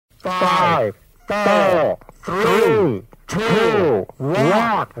5, 4, 3, 2,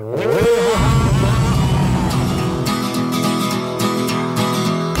 1.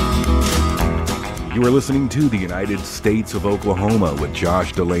 You are listening to the United States of Oklahoma with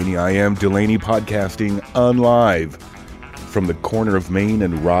Josh Delaney. I am Delaney, podcasting unlive from the corner of Main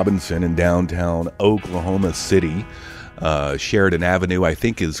and Robinson in downtown Oklahoma City. Sheridan Avenue, I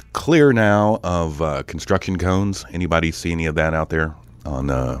think, is clear now of construction cones. Anybody see any of that out there on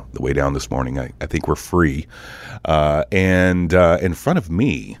the way down this morning? I think we're free. And in front of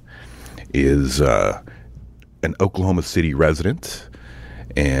me is an Oklahoma City resident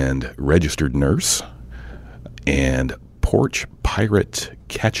and registered nurse and porch pirate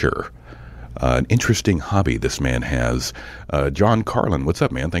catcher. An interesting hobby this man has. John Karlin, what's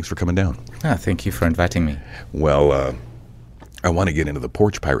up, man? Thanks for coming down. Thank you for inviting me. Well, I want to get into the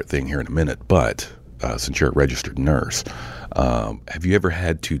porch pirate thing here in a minute, but since you're a registered nurse, have you ever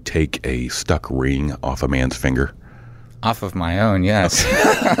had to take a stuck ring off a man's finger? Off of my own, yes.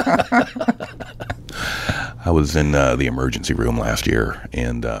 I was in the emergency room last year,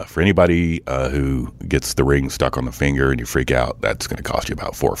 and for anybody who gets the ring stuck on the finger and you freak out, that's going to cost you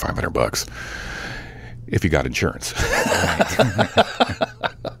about $400 or $500 if you got insurance.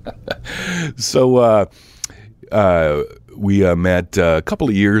 So we met a couple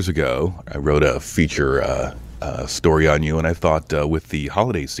of years ago. I wrote a feature story on you, and I thought with the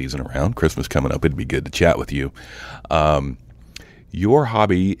holiday season around, Christmas coming up, it'd be good to chat with you. Your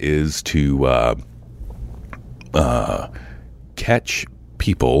hobby is to catch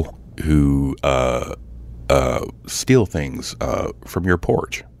people who steal things from your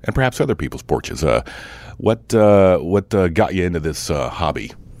porch and perhaps other people's porches. What got you into this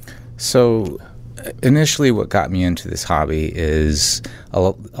hobby? So initially what got me into this hobby is a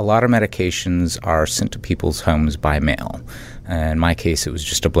lot of medications are sent to people's homes by mail. In my case, it was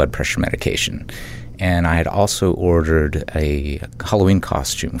just a blood pressure medication. And I had also ordered a Halloween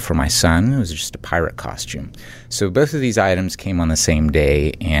costume for my son. It was just a pirate costume. So both of these items came on the same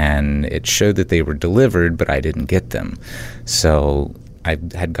day, and it showed that they were delivered, but I didn't get them. So I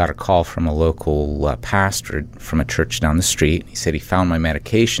had got a call from a local pastor from a church down the street. He said he found my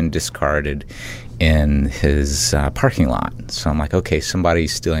medication discarded in his parking lot. So I'm like, okay,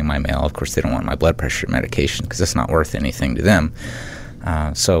 somebody's stealing my mail. Of course, they don't want my blood pressure medication because that's not worth anything to them.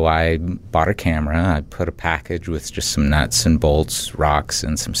 So I bought a camera. I put a package with just some nuts and bolts, rocks,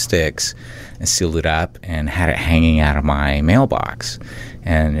 and some sticks, and sealed it up and had it hanging out of my mailbox.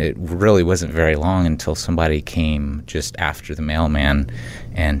 And it really wasn't very long until somebody came just after the mailman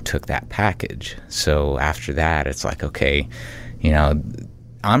and took that package. So after that, it's like, okay, you know,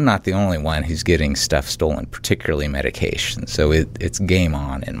 I'm not the only one who's getting stuff stolen, particularly medication. So it's game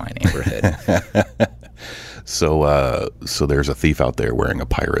on in my neighborhood. So there's a thief out there wearing a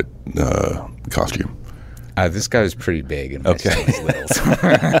pirate costume. This guy was pretty big, and my son was little. So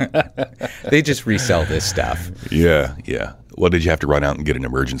they just resell this stuff. Yeah. Well, did you have to run out and get an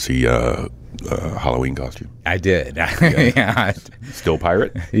emergency Halloween costume? I did. Yeah. Still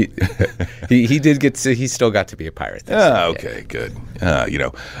pirate? He did get to. He still got to be a pirate. Okay, good. I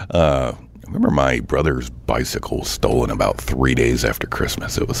remember my brother's bicycle stolen about 3 days after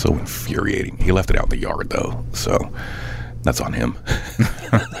Christmas. It was so infuriating. He left it out in the yard, though, so that's on him.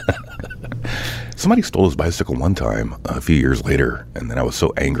 Somebody stole his bicycle one time a few years later, and then I was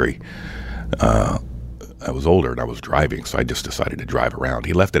so angry. I was older and I was driving, so I just decided to drive around.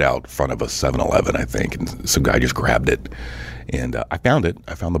 He left it out in front of a 7-Eleven, I think, and some guy just grabbed it. And I found it.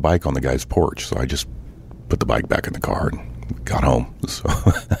 I found the bike on the guy's porch, so I just put the bike back in the car and got home.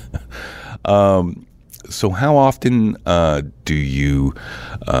 So how often do you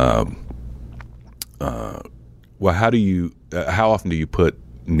how often do you put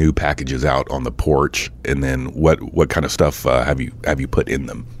new packages out on the porch, and then what kind of stuff have you put in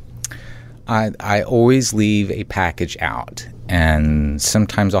them? I always leave a package out, and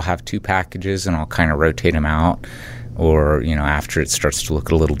sometimes I'll have 2 packages and I'll kind of rotate them out. Or, you know, after it starts to look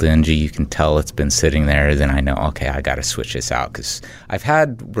a little dingy, you can tell it's been sitting there, then I know, okay, I got to switch this out. Because I've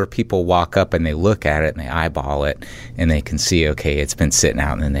had where people walk up and they look at it and they eyeball it and they can see, okay, it's been sitting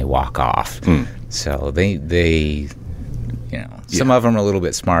out, and then they walk off. So they you know, some of them are a little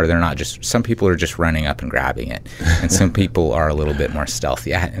bit smarter. They're not just, some people are just running up and grabbing it. And some people are a little bit more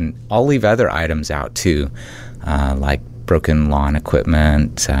stealthy. And I'll leave other items out too, like broken lawn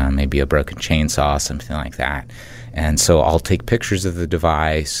equipment, maybe a broken chainsaw, something like that. And so I'll take pictures of the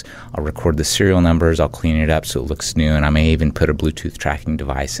device, I'll record the serial numbers, I'll clean it up so it looks new, and I may even put a Bluetooth tracking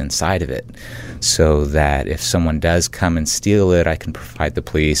device inside of it so that if someone does come and steal it, I can provide the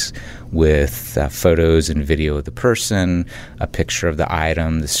police with photos and video of the person, a picture of the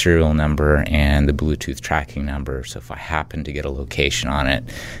item, the serial number, and the Bluetooth tracking number. So if I happen to get a location on it,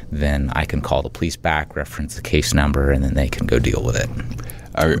 then I can call the police back, reference the case number, and then they can go deal with it.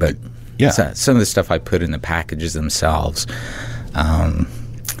 But so, some of the stuff I put in the packages themselves,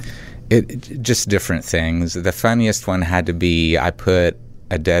 just different things. The funniest one had to be I put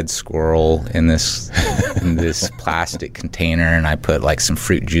a dead squirrel in this plastic container, and I put like some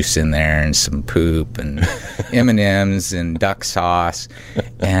fruit juice in there and some poop and M&Ms and duck sauce,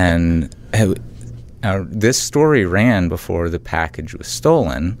 and this story ran before the package was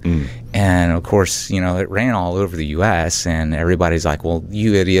stolen, and of course, it ran all over the U.S., and everybody's like, well,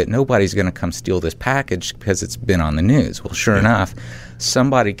 you idiot, nobody's going to come steal this package because it's been on the news. Well, sure enough,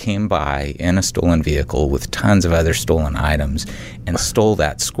 somebody came by in a stolen vehicle with tons of other stolen items and stole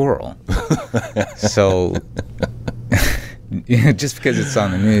that squirrel. So just because it's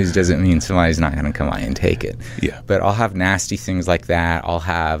on the news doesn't mean somebody's not going to come by and take it. Yeah. But I'll have nasty things like that. I'll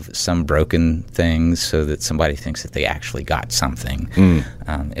have some broken things so that somebody thinks that they actually got something.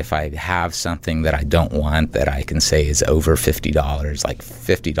 If I have something that I don't want that I can say is over $50, like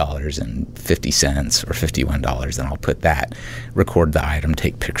 $50.50 or $51, then I'll put that, record the item,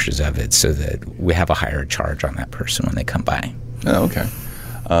 take pictures of it so that we have a higher charge on that person when they come by. Oh, okay.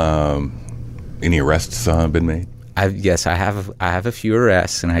 Any arrests been made? Yes, I have a few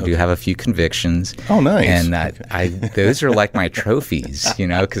arrests, and I do have a few convictions. Oh, nice. And those are like my trophies,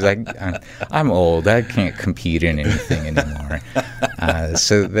 because I'm old. I can't compete in anything anymore.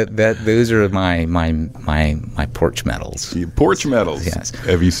 So those are my porch medals. Your porch medals. Yes.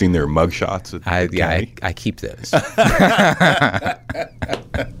 Have you seen their mug shots? I keep those.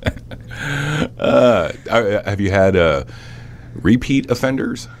 Have you had repeat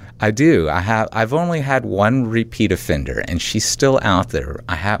offenders? I do. I've only had one repeat offender, and she's still out there.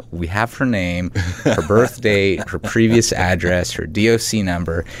 We have her name, her birth date, her previous address, her DOC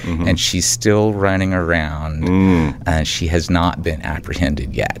number, and she's still running around. And she has not been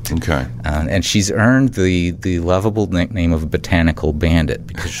apprehended yet. Okay. And she's earned the lovable nickname of Botanical Bandit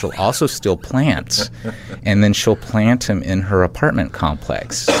because she'll also steal plants, and then she'll plant them in her apartment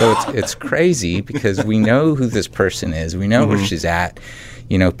complex. So it's crazy because we know who this person is. We know where she's at.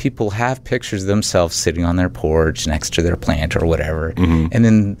 People have pictures of themselves sitting on their porch next to their plant or whatever, and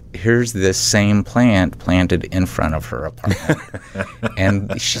then here's this same plant planted in front of her apartment,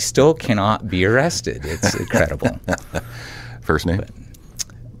 and she still cannot be arrested. It's incredible. First name?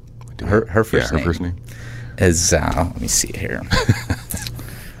 Her first name. Her first name is, let me see here.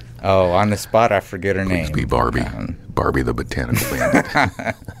 Oh, on the spot, I forget her name. Please be Barbie. Barbie the Botanical Bandit.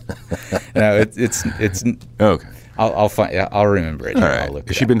 No, it's okay. I'll remember it. All right.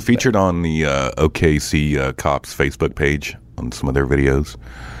 Has she been featured on the OKC Cops Facebook page on some of their videos?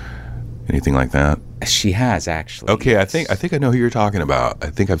 Anything like that? She has, actually. Okay, I think I know who you're talking about.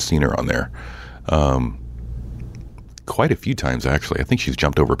 I think I've seen her on there. Quite a few times, actually. I think she's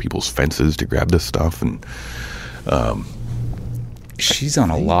jumped over people's fences to grab this stuff, and she's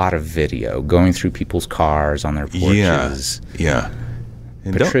on a lot of video, going through people's cars, on their porches. Yeah.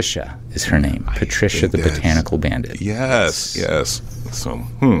 And Patricia is her name. Patricia the Botanical Bandit. Yes. So,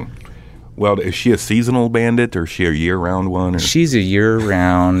 Well, is she a seasonal bandit, or is she a year-round one? Or? She's a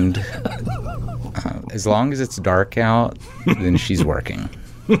year-round. As long as it's dark out, then she's working.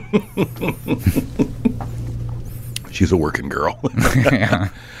 She's a working girl. Yeah.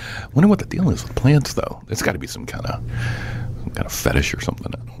 Wonder what the deal is with plants, though. It's got to be some kind of fetish or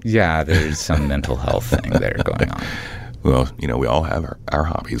something. Yeah, there's some mental health thing there going on. Well, we all have our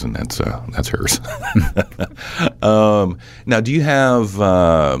hobbies, and that's hers. Now, do you have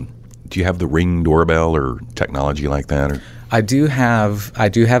the Ring doorbell or technology like that? Or? I do have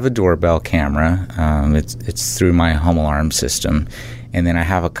a doorbell camera. It's through my home alarm system, and then I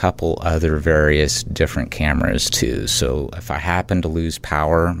have a couple other various different cameras too. So if I happen to lose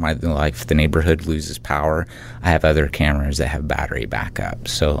power, if the neighborhood loses power, I have other cameras that have battery backup.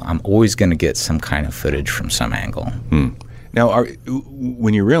 So I'm always going to get some kind of footage from some angle. Now,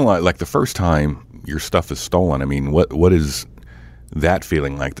 when you realize, like the first time your stuff is stolen, I mean, what is that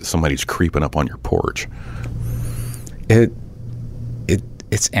feeling like, that somebody's creeping up on your porch?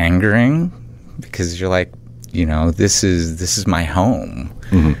 It's angering because you're like, this is my home.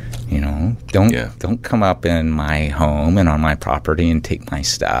 Don't come up in my home and on my property and take my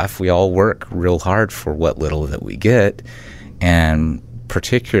stuff. We all work real hard for what little that we get, and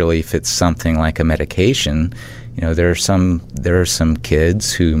particularly if it's something like a medication. There are some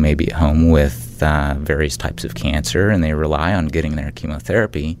kids who may be at home with various types of cancer, and they rely on getting their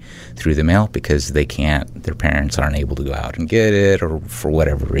chemotherapy through the mail because their parents aren't able to go out and get it, or for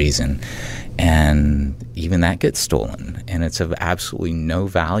whatever reason. And even that gets stolen, and it's of absolutely no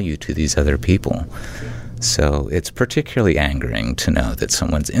value to these other people. So it's particularly angering to know that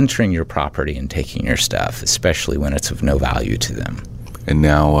someone's entering your property and taking your stuff, especially when it's of no value to them. And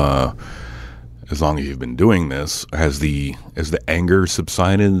now, as long as you've been doing this, has the anger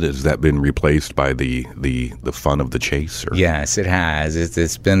subsided? Has that been replaced by the fun of the chase? Or? Yes, it has.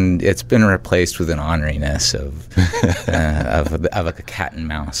 It's been replaced with an orneriness of a cat and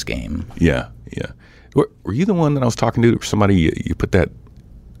mouse game. Yeah. Were you the one that I was talking to? Somebody you put that?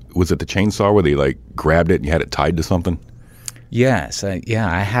 Was it the chainsaw where they like grabbed it and you had it tied to something? Yes, I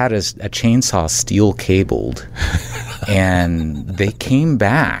had a chainsaw steel cabled, and they came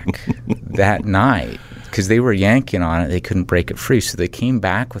back that night because they were yanking on it. They couldn't break it free, so they came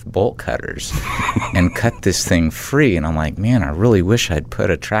back with bolt cutters and cut this thing free. And I'm like, man, I really wish I'd put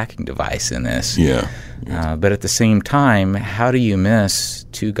a tracking device in this. Yeah. But at the same time, how do you miss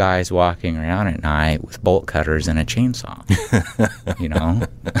two guys walking around at night with bolt cutters and a chainsaw?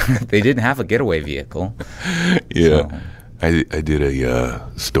 They didn't have a getaway vehicle. Yeah. So. I did a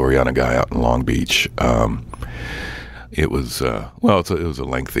story on a guy out in Long Beach. It was it was a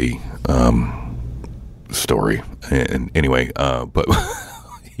lengthy story, and anyway, but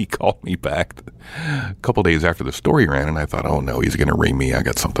he called me back a couple days after the story ran, and I thought, oh no, he's going to ring me. I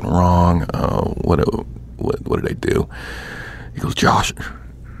got something wrong. What did I do? He goes, Josh,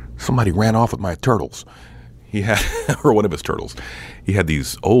 somebody ran off with my turtles. He had, or one of his turtles. He had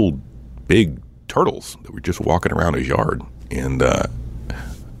these old big turtles that were just walking around his yard, and I'm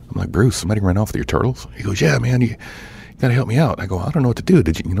like, Bruce, somebody ran off with your turtles? He goes, yeah, man, you gotta help me out. I go, I don't know what to do.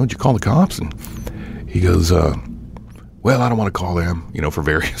 Did you call the cops? And he goes, well, I don't want to call them, for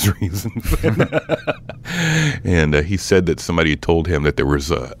various reasons. And he said that somebody had told him that there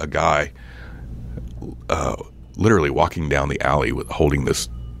was a guy literally walking down the alley holding this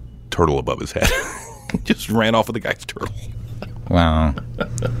turtle above his head. Just ran off with the guy's turtle. Wow.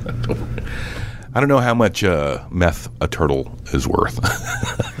 I don't know how much meth a turtle is worth.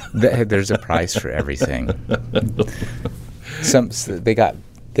 There's a price for everything. They got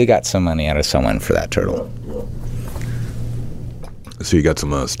some money out of someone for that turtle. So you got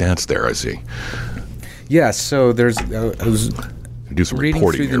some stats there, I see. Yeah. So there's I was do some reading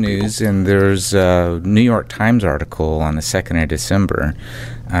reporting through the here, news, people. and there's a New York Times article on the 2nd of December.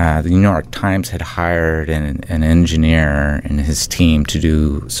 The New York Times had hired an engineer and his team to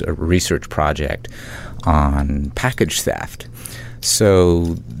do a research project on package theft.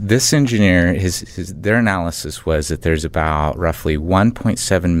 So this engineer, their analysis was that there's about roughly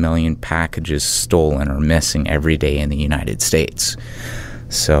 1.7 million packages stolen or missing every day in the United States.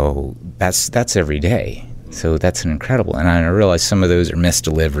 So that's every day. So that's an incredible. And I realize some of those are missed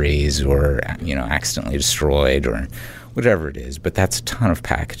deliveries or accidentally destroyed or whatever it is, but that's a ton of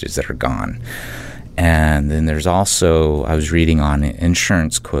packages that are gone. And then there's also, I was reading on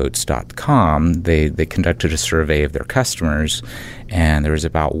insurancequotes.com, they conducted a survey of their customers, and there was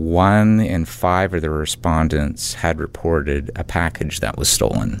about 1 in 5 of the respondents had reported a package that was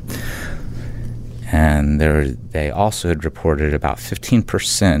stolen. And they also had reported about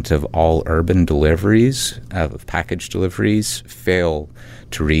 15% of all urban deliveries, of package deliveries, fail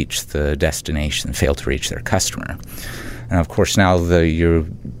to reach the destination, fail to reach their customer. And of course now the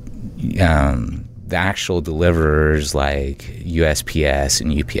actual deliverers like USPS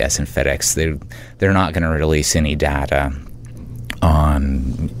and UPS and FedEx, they're not going to release any data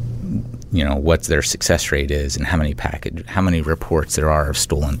on what their success rate is and how many reports there are of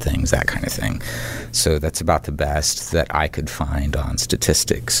stolen things, that kind of thing. So that's about the best that I could find on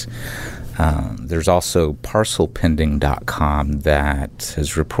statistics. There's also parcelpending.com that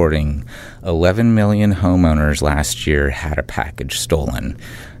is reporting 11 million homeowners last year had a package stolen,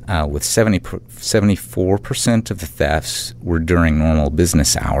 with 74% of the thefts were during normal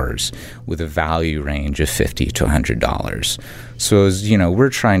business hours, with a value range of $50 to $100. So as we're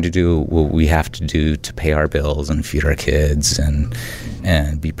trying to do what we have to do to pay our bills and feed our kids and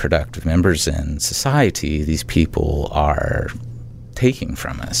be productive members in society, these people are taking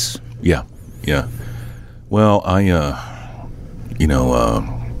from us. Yeah. Well,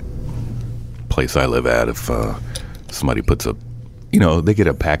 place I live at, if somebody puts they get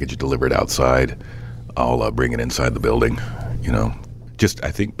a package delivered outside, I'll bring it inside the building, just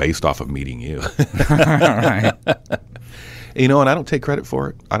I think based off of meeting you. Right. And I don't take credit for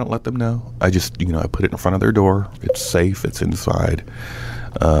it. I don't let them know. I just, I put it in front of their door. It's safe. It's inside.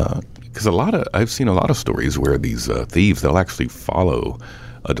 Because I've seen a lot of stories where these thieves, they'll actually follow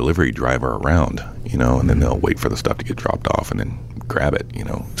a delivery driver around, and then they'll wait for the stuff to get dropped off and then grab it.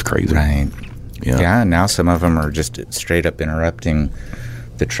 It's crazy. Right. Yeah. Yeah. Now some of them are just straight up interrupting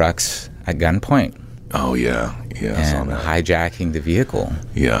the trucks at gunpoint. Oh yeah. Yeah. I saw And that. hijacking the vehicle.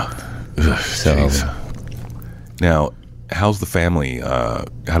 Yeah. Ugh, So- jeez. Now, how's the family? How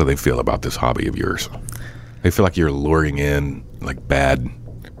do they feel about this hobby of yours? They feel like you're luring in like bad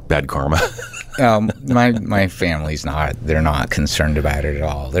karma. My family's they're not concerned about it at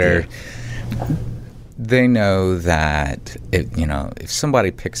all. They know that if somebody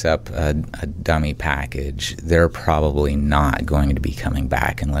picks up a dummy package, they're probably not going to be coming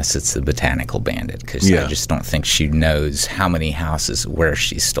back unless it's the Botanical Bandit, because I just don't think she knows how many houses where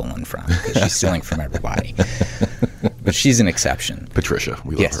she's stolen from, because she's stealing from everybody. But she's an exception. Patricia,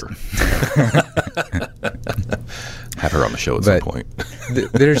 we love her. Have her on the show at some point.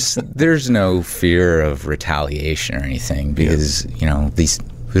 There's no fear of retaliation or anything, because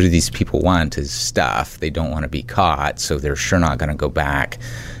who do these people want is stuff. They don't want to be caught, so they're sure not going to go back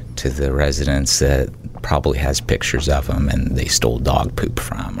to the residence that probably has pictures of them and they stole dog poop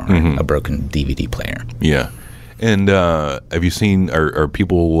from, or a broken DVD player. Yeah. And have you seen, are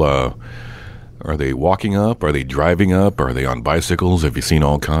people, are they walking up? Are they driving up? Are they on bicycles? Have you seen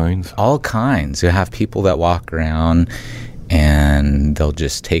all kinds? All kinds. You have people that walk around and they'll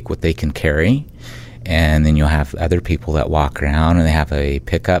just take what they can carry. And then you'll have other people that walk around and they have a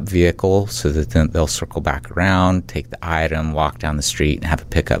pickup vehicle, so that then they'll circle back around, take the item, walk down the street, and have a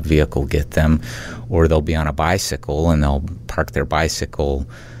pickup vehicle get them. Or they'll be on a bicycle and they'll park their bicycle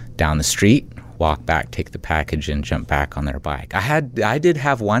down the street, walk back, take the package, and jump back on their bike. I did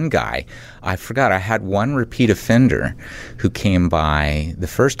have one guy. I forgot. I had one repeat offender who came by. The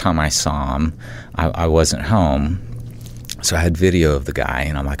first time I saw him, I wasn't home. So I had video of the guy,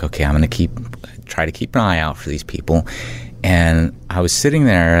 and I'm like, okay, I'm going to try to keep an eye out for these people. And I was sitting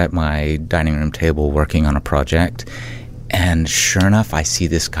there at my dining room table working on a project, and sure enough, I see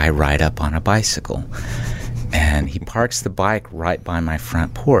this guy ride up on a bicycle. And he parks the bike right by my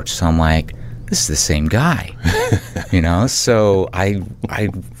front porch. So I'm like, this is the same guy. So I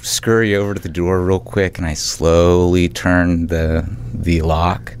scurry over to the door real quick, and I slowly turn the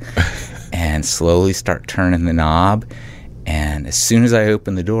lock and slowly start turning the knob. And as soon as I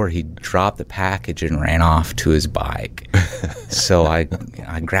opened the door, he dropped the package and ran off to his bike. So I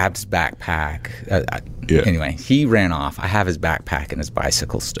grabbed his backpack. Anyway, he ran off. I have his backpack and his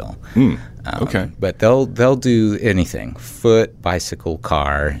bicycle still. Okay. But they'll do anything: foot, bicycle,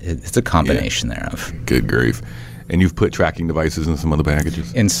 car. It's a combination thereof. Good grief. And you've put tracking devices in some of the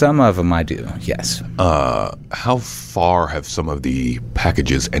packages? In some of them, I do. Yes. How far have some of the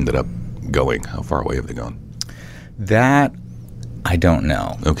packages ended up going? How far away have they gone? That I don't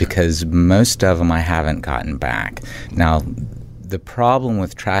know, Okay. because most of them I haven't gotten back. Now, the problem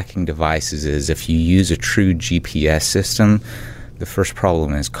with tracking devices is if you use a true GPS system, the first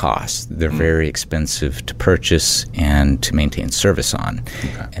problem is cost. They're very expensive to purchase and to maintain service on.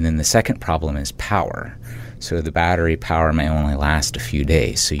 Okay. And then the second problem is power. So the battery power may only last a few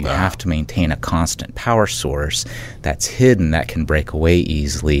days. So you have to maintain a constant power source that's hidden, that can break away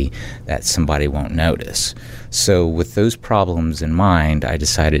easily, that somebody won't notice. So with those problems in mind, I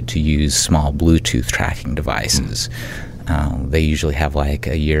decided to use small Bluetooth tracking devices. They usually have like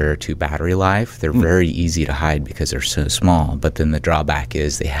a year or two battery life. They're very easy to hide because they're so small. But then the drawback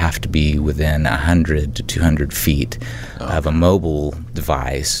is they have to be within 100 to 200 feet of a mobile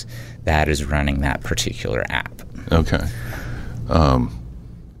device that is running that particular app. Okay. Have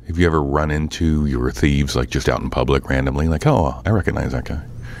you ever run into your thieves, like just out in public randomly? Like, oh, I recognize that guy.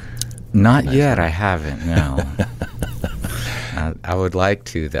 Not yet. I haven't, no. I would like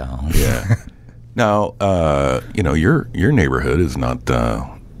to, though. Yeah. Now, your neighborhood is not.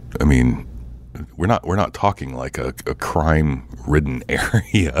 We're not talking like a crime-ridden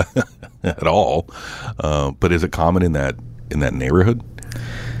area at all. But is it common in that neighborhood?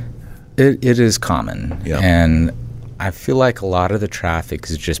 It is common. Yeah. And I feel like a lot of the traffic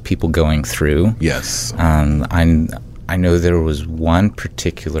is just people going through. Yes. I know there was one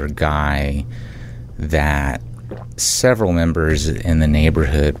particular guy that several members in the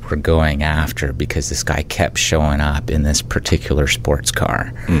neighborhood were going after because this guy kept showing up in this particular sports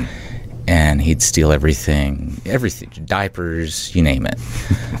car. And he'd steal everything, diapers, you name it.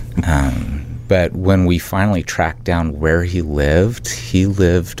 But when we finally tracked down where he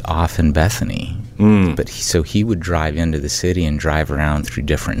lived off in Bethany. But so he would drive into the city and drive around through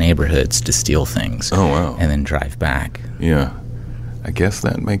different neighborhoods to steal things. Oh, wow. And then drive back. Yeah. I guess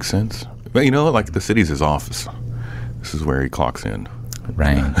that makes sense. But, like the city's his office. This is where he clocks in.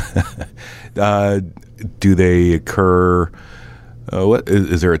 Right. Do they occur... what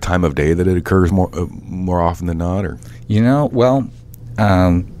is there a time of day that it occurs more often than not, or?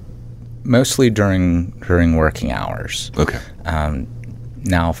 Mostly during working hours. Okay.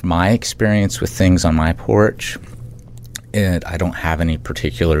 Now, from my experience with things on my porch, I don't have any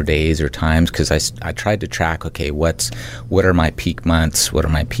particular days or times because I tried to track, what are my peak months, what are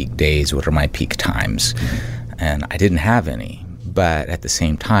my peak days, what are my peak times, and I didn't have any. But at the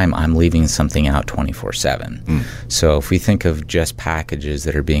same time, I'm leaving something out 24/7. So if we think of just packages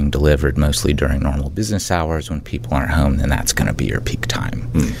that are being delivered mostly during normal business hours when people aren't home, then that's going to be your peak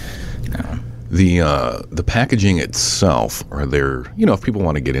time. The packaging itself, are there, if people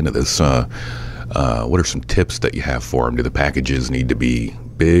want to get into this, what are some tips that you have for them? Do the packages need to be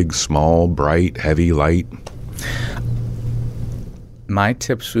big, small, bright, heavy, light? My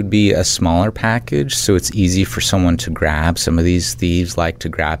tips would be a smaller package so it's easy for someone to grab. Some of these thieves like to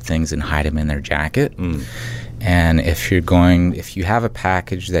grab things and hide them in their jacket. And if you have a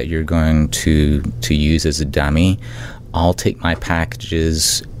package that you're going to use as a dummy, I'll take my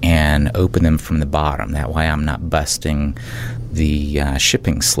packages and open them from the bottom. That way I'm not busting the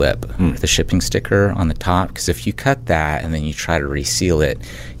shipping slip, the shipping sticker on the top. Because if you cut that and then you try to reseal it,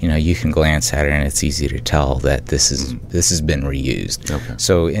 you can glance at it and it's easy to tell that this has been reused. Okay.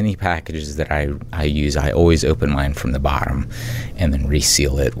 So any packages that I use, I always open mine from the bottom and then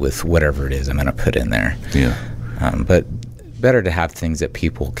reseal it with whatever it is I'm going to put in there. Yeah. But better to have things that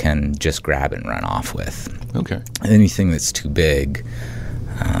people can just grab and run off with. Okay. Anything that's too big,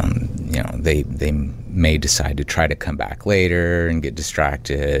 they may decide to try to come back later and get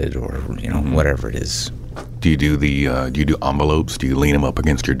distracted, or whatever it is. Do you do envelopes? Do you lean them up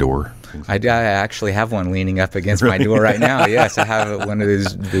against your door? I actually have one leaning up against my door right now. Yes, I have one of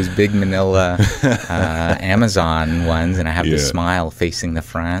those big Manila Amazon ones, and I have the smile facing the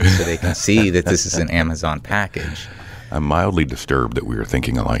front so they can see that this is an Amazon package. I'm mildly disturbed that we are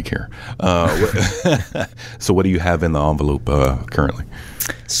thinking alike here. So what do you have in the envelope currently?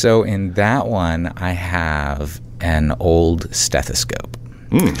 So in that one, I have an old stethoscope.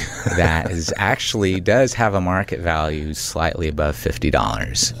 That does have a market value slightly above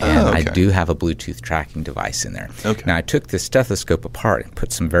 $50. And I do have a Bluetooth tracking device in there. Okay. Now, I took the stethoscope apart and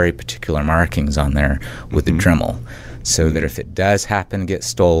put some very particular markings on there with a Dremel, so that if it does happen to get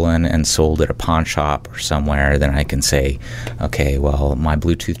stolen and sold at a pawn shop or somewhere, then I can say, okay, well, my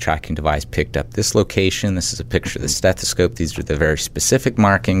Bluetooth tracking device picked up this location. This is a picture of the stethoscope. These are the very specific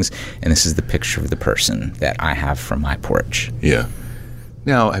markings, and this is the picture of the person that I have from my porch. Yeah.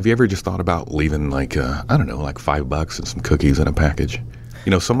 Now, have you ever just thought about leaving like $5 and some cookies in a package?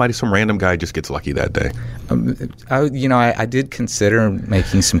 Some random guy just gets lucky that day. I did consider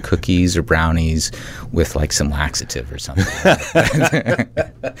making some cookies or brownies with like some laxative or something.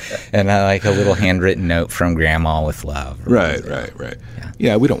 And like a little handwritten note from Grandma with love. Right.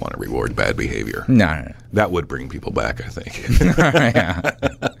 Yeah, we don't want to reward bad behavior. No. That would bring people back, I think. Yeah.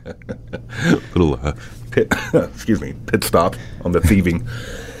 Little pit stop on the thieving.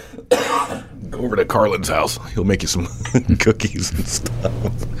 Go over to Karlin's house. He'll make you some cookies and stuff.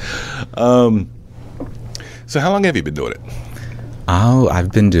 So how long have you been doing it? Oh,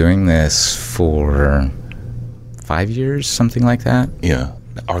 I've been doing this for 5 years, something like that. Yeah.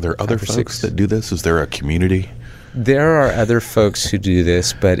 Are there other folks that do this? Is there a community? There are other folks who do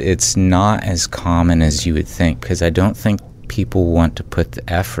this, but it's not as common as you would think, because I don't think people want to put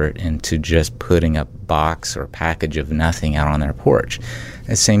the effort into just putting a box or a package of nothing out on their porch.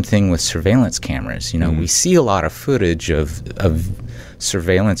 The same thing with surveillance cameras. We see a lot of footage of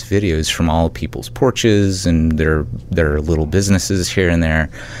surveillance videos from all people's porches and their little businesses here and there,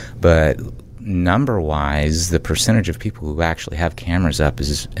 but number-wise, the percentage of people who actually have cameras up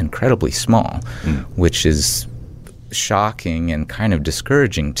is incredibly small, which is shocking and kind of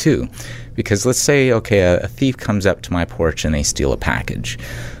discouraging too, because let's say a thief comes up to my porch and they steal a package,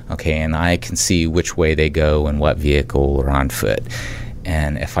 and I can see which way they go and what vehicle or on foot,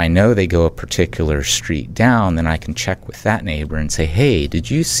 and if I know they go a particular street down, then I can check with that neighbor and say, hey, did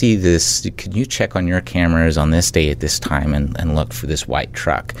you see this? Can you check on your cameras on this day at this time and look for this white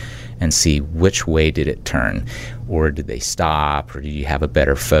truck and see which way did it turn, or did they stop, or do you have a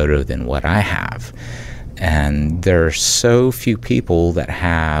better photo than what I have? And there are so few people that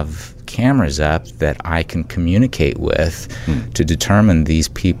have cameras up that I can communicate with to determine these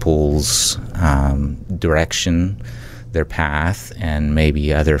people's direction, their path and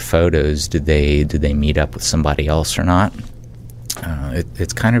maybe other photos. Did they meet up with somebody else or not?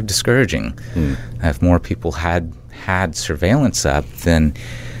 It's kind of discouraging. If more people had surveillance up, then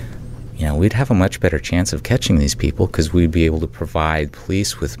we'd have a much better chance of catching these people, because we'd be able to provide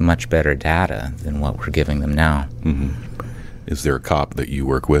police with much better data than what we're giving them now. Is there a cop that you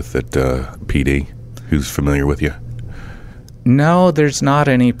work with at PD who's familiar with you? No, there's not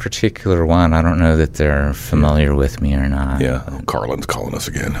any particular one. I don't know that they're familiar with me or not. Yeah, Karlin's calling us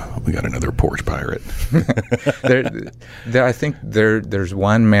again. We got another porch pirate. I think there's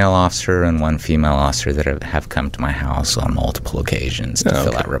one male officer and one female officer that have come to my house on multiple occasions to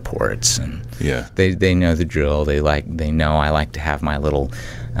fill out reports, and they know the drill. They know I like to have my little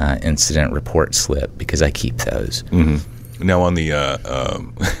incident report slip, because I keep those. Now on the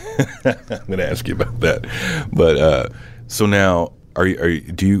I'm going to ask you about that, but. So now, where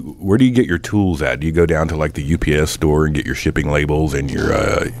do you get your tools at? Do you go down to like the UPS store and get your shipping labels and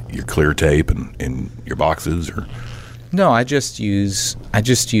your clear tape and your boxes, or? No, I just use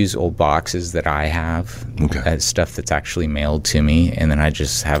old boxes that I have, stuff that's actually mailed to me, and then I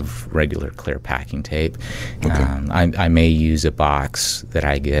just have regular clear packing tape. I may use a box that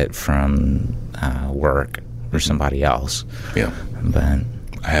I get from work or somebody else. Yeah, but.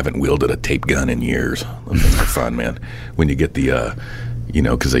 I haven't wielded a tape gun in years. Those things are fun, man. When you get the,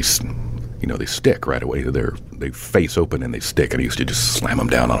 because they stick right away. They face open and they stick. And I used to just slam them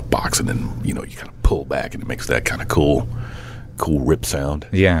down on a box, and then you kind of pull back, and it makes that kind of cool rip sound.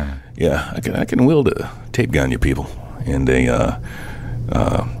 Yeah, yeah. I can wield a tape gun, you people, and a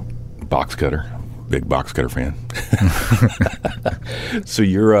box cutter. Big box cutter fan. So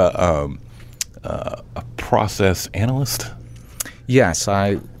you're a process analyst. Yes,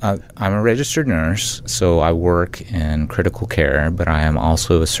 I'm a registered nurse, so I work in critical care, but I am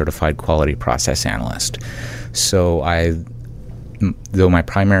also a certified quality process analyst. So though my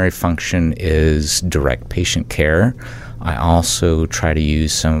primary function is direct patient care, I also try to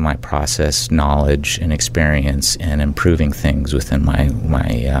use some of my process knowledge and experience in improving things within my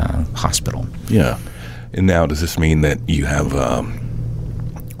hospital. Yeah. And now, does this mean that you have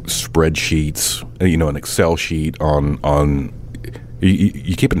spreadsheets, an Excel sheet on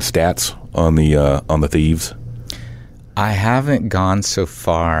You keeping stats on the thieves? I haven't gone so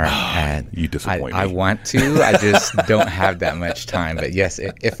far. You disappoint me. I want to. I just don't have that much time. But yes,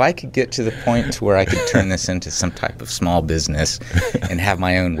 if I could get to the point to where I could turn this into some type of small business and have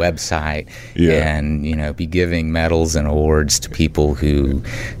my own website, and be giving medals and awards to people who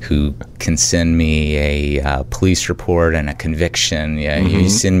can send me a police report and a conviction. You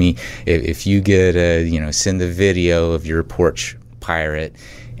send me, if you get send the video of your porch pirate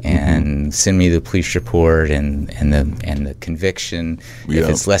and send me the police report and the conviction. If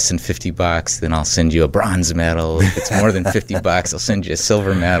it's less than $50, then I'll send you a bronze medal. If it's more than $50, I'll send you a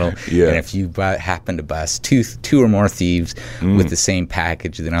silver medal. And if you happen to bust two or more thieves with the same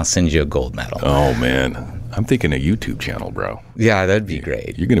package, then I'll send you a gold medal. Oh man, I'm thinking a YouTube channel, bro. Yeah, that'd be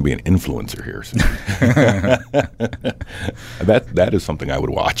great. You're going to be an influencer here soon. That is something I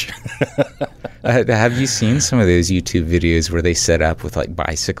would watch. Have you seen some of those YouTube videos where they set up with like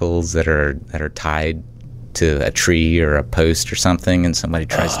bicycles that are tied to a tree or a post or something, and somebody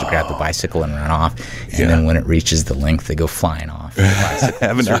tries to grab the bicycle and run off, and then when it reaches the length, they go flying off? I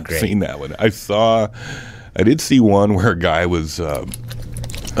haven't seen that one. I did see one where a guy was,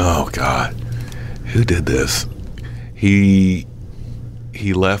 oh God, who did this? He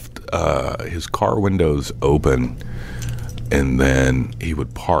left his car windows open, and then he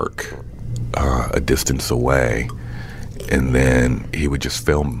would park a distance away, and then he would just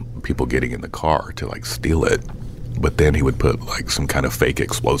film people getting in the car to like steal it, but then he would put like some kind of fake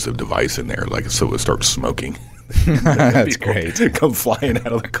explosive device in there, like so it would start smoking. That's great. Come flying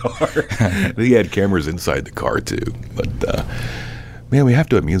out of the car. He had cameras inside the car too, but man, we have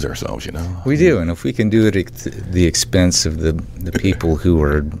to amuse ourselves, We do, and if we can do it at the expense of the people who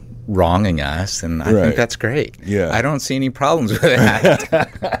are wronging us, and I think that's great. Yeah, I don't see any problems with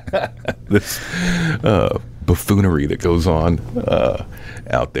that. This buffoonery that goes on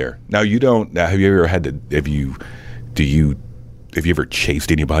out there. Now, you don't. Have you ever had to? Have you ever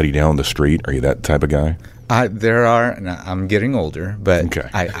chased anybody down the street? Are you that type of guy? There are. I'm getting older, but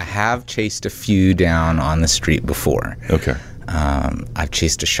I have chased a few down on the street before. Okay. I've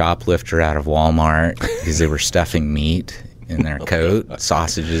chased a shoplifter out of Walmart because they were stuffing meat in their coat,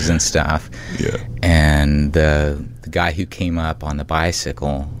 sausages and stuff. Yeah. And the guy who came up on the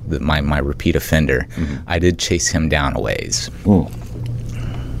bicycle, my repeat offender, I did chase him down a ways.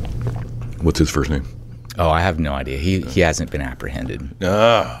 What's his first name? Oh, I have no idea. He hasn't been apprehended.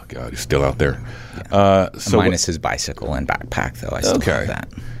 Oh, God, he's still out there. Yeah. Minus his bicycle and backpack, though. I still have that.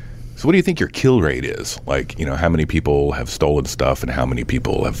 So what do you think your kill rate is? Like, how many people have stolen stuff and how many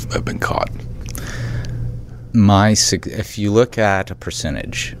people have been caught? If you look at a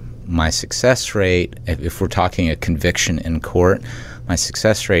percentage, my success rate, if we're talking a conviction in court, my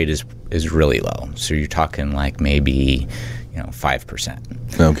success rate is really low. So you're talking like maybe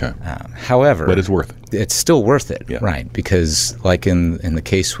 5%. Okay. However, but it's worth it. It's still worth it, yeah. Right? Because like in the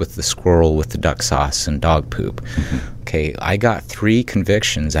case with the squirrel with the duck sauce and dog poop, okay, I got 3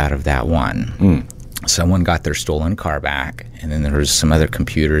 convictions out of that one. Someone got their stolen car back, and then there was some other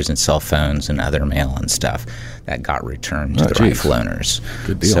computers and cell phones and other mail and stuff that got returned to the rightful owners.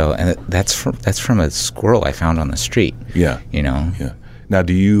 Good deal. So, and that's from a squirrel I found on the street. Yeah. Yeah. Now,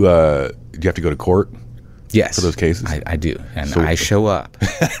 do you have to go to court? Yes, for those cases, I do, and so, I show up.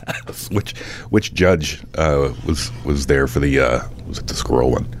 Which judge was there for the was it the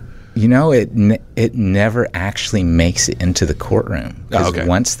squirrel one? It never actually makes it into the courtroom because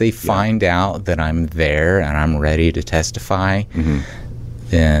once they find out that I'm there and I'm ready to testify,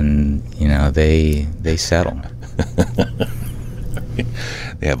 then they settle.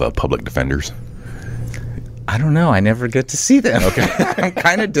 They have public defenders. I don't know. I never get to see them. Okay. I'm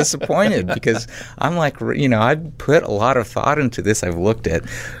kind of disappointed because I'm like, I've put a lot of thought into this. I've looked at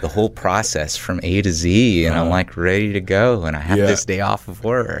the whole process from A to Z, and I'm like ready to go. And I have this day off of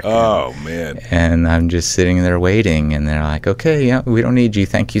work. Oh, man. And I'm just sitting there waiting, and they're like, okay, yeah, we don't need you.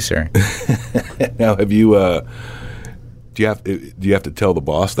 Thank you, sir. Now, have you do you have to tell the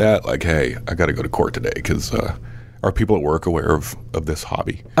boss that? Like, hey, I got to go to court today because are people at work aware of this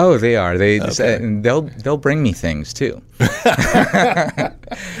hobby? Oh, they are. They'll bring me things too.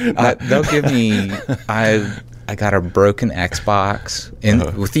 They'll give me. I got a broken Xbox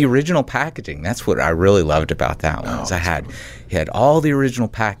with the original packaging. That's what I really loved about that one. He had all the original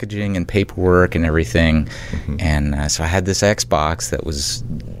packaging and paperwork and everything, and so I had this Xbox that was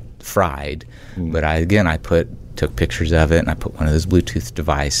fried. But I took pictures of it, and I put one of those Bluetooth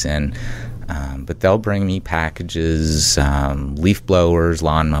device in. But they'll bring me packages, leaf blowers,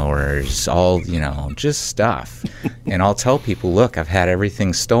 lawnmowers, all, just stuff. And I'll tell people, look, I've had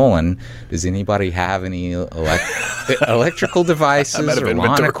everything stolen. Does anybody have any electrical devices or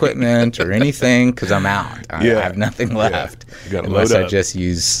lawn equipment or anything? Because I'm out. I have nothing left. Unless I just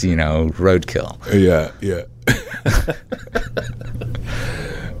use, roadkill. Yeah.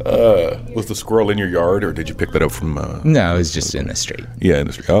 Was the squirrel in your yard, or did you pick that up from? No, it was just in the street. Yeah, in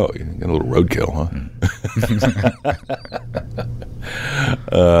the street. Oh, you got a little roadkill,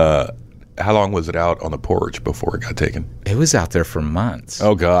 huh? How long was it out on the porch before it got taken? It was out there for months.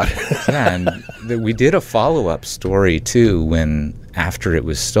 Oh, God. Yeah, and we did a follow-up story, too, after it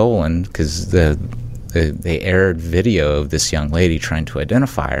was stolen, because they aired video of this young lady trying to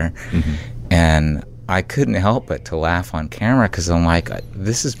identify her, and I couldn't help but to laugh on camera because I'm like,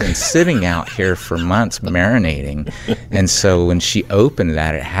 this has been sitting out here for months marinating. And so when she opened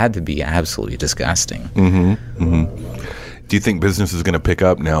that, it had to be absolutely disgusting. Do you think business is going to pick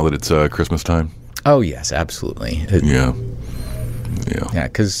up now that it's Christmas time? Oh, yes, absolutely. Yeah,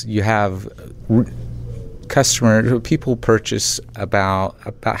 because you have people purchase about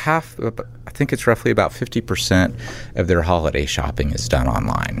half, I think it's roughly about 50% of their holiday shopping is done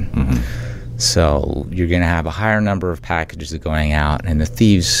online. So you're going to have a higher number of packages going out, and the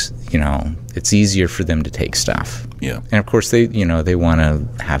thieves, it's easier for them to take stuff. Yeah. And of course they want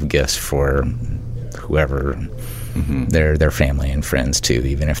to have gifts for whoever, their family and friends too,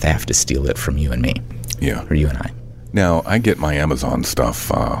 even if they have to steal it from you and me. Yeah. Or you and I. Now, I get my Amazon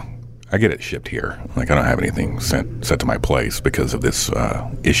stuff, I get it shipped here. Like, I don't have anything sent to my place because of this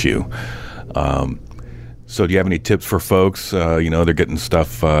issue. So do you have any tips for folks? They're getting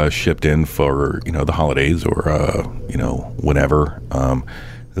stuff shipped in for, the holidays or, whenever.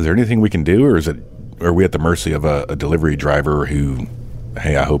 Is there anything we can do, or are we at the mercy of a delivery driver who,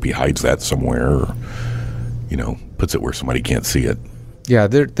 hey, I hope he hides that somewhere or, puts it where somebody can't see it? Yeah,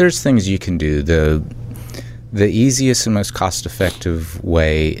 there's things you can do. The easiest and most cost-effective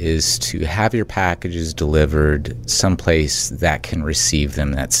way is to have your packages delivered someplace that can receive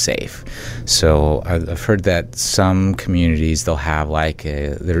them that's safe. So I've heard that some communities, they'll have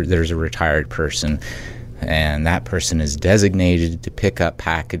there's a retired person, and that person is designated to pick up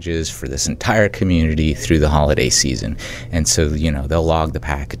packages for this entire community through the holiday season. And so, they'll log the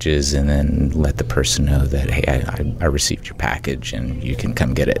packages and then let the person know that, hey, I received your package and you can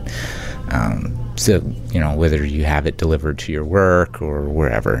come get it. So, whether you have it delivered to your work or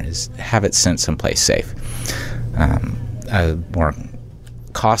wherever, is have it sent someplace safe. A more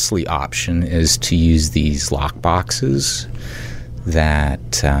costly option is to use these lock boxes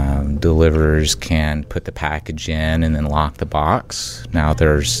that deliverers can put the package in and then lock the box. Now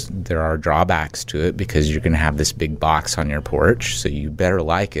there are drawbacks to it because you're going to have this big box on your porch, so you better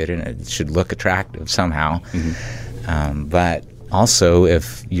like it and it should look attractive somehow. But also,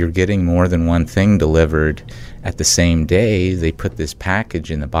 if you're getting more than one thing delivered at the same day, they put this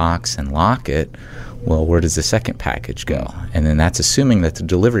package in the box and lock it. Well, where does the second package go? And then that's assuming that the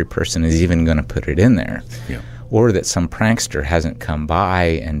delivery person is even going to put it in there. Yeah. Or that some prankster hasn't come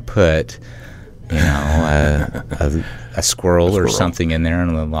by and put, a squirrel or something in there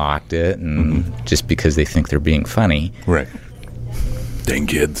and then locked it, and just because they think they're being funny. Right. Dang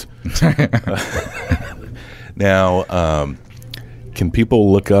kids. Now, can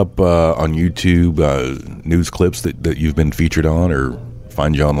people look up on YouTube news clips that you've been featured on, or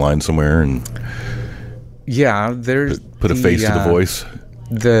find you online somewhere and there's put a face to the voice?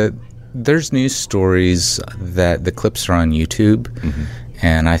 There's news stories that the clips are on YouTube,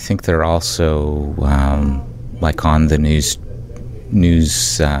 and I think they're also like on the news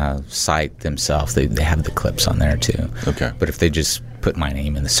site themselves. They have the clips on there too. Okay. But if they just put my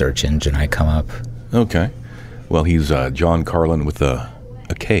name in the search engine, I come up. Okay. Well, he's John Karlin with a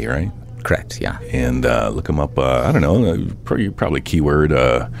K, right? Correct, yeah. And look him up, I don't know, probably keyword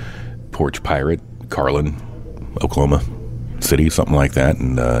porch pirate, Karlin, Oklahoma City, something like that,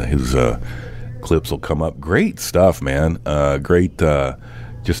 and his clips will come up. Great stuff, man. Great,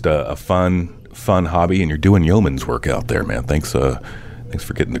 just a fun hobby, and you're doing yeoman's work out there, man. Thanks for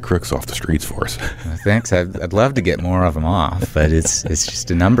getting the crooks off the streets for us. Thanks. I'd love to get more of them off, but it's just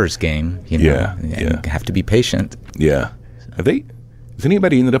a numbers game, you know. Yeah, You have to be patient. Yeah. Has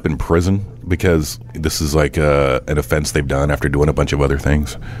anybody ended up in prison because this is like an offense they've done after doing a bunch of other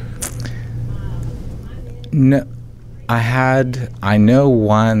things? No. I know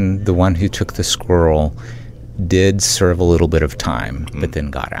the one who took the squirrel did serve a little bit of time, but then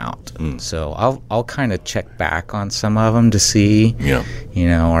got out. So I'll kind of check back on some of them to see,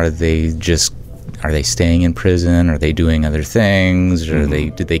 are they staying in prison? Are they doing other things? Or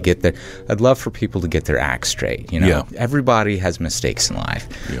did they get their? I'd love for people to get their act straight. Everybody has mistakes in life.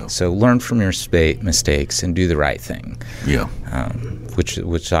 Yeah. So learn from your mistakes and do the right thing. Yeah.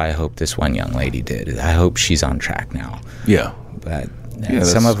 Which I hope this one young lady did. I hope she's on track now. Yeah. But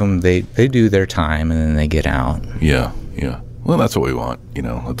some of them, they do their time and then they get out. Yeah. Yeah. Well, that's what we want.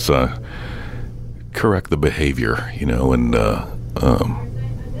 Let's correct the behavior. And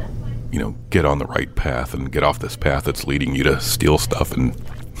get on the right path and get off this path that's leading you to steal stuff and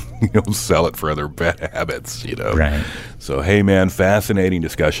sell it for other bad habits. Right. So hey, man, fascinating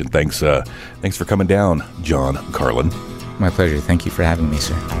discussion. Thanks for coming down, John Karlin. My pleasure. Thank you for having me,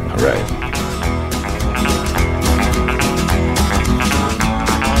 sir. All right.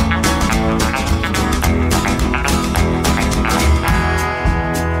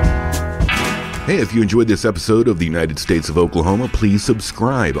 Hey, if you enjoyed this episode of the United States of Oklahoma, please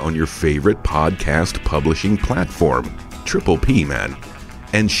subscribe on your favorite podcast publishing platform, Triple P, man,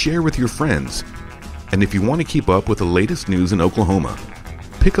 and share with your friends. And if you want to keep up with the latest news in Oklahoma,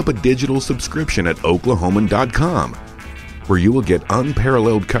 pick up a digital subscription at oklahoman.com, where you will get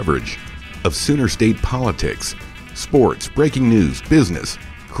unparalleled coverage of Sooner State politics, sports, breaking news, business,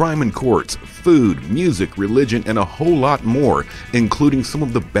 crime and courts, food, music, religion, and a whole lot more, including some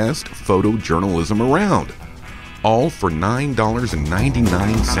of the best photojournalism around. All for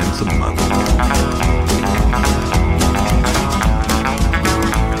 $9.99 a month.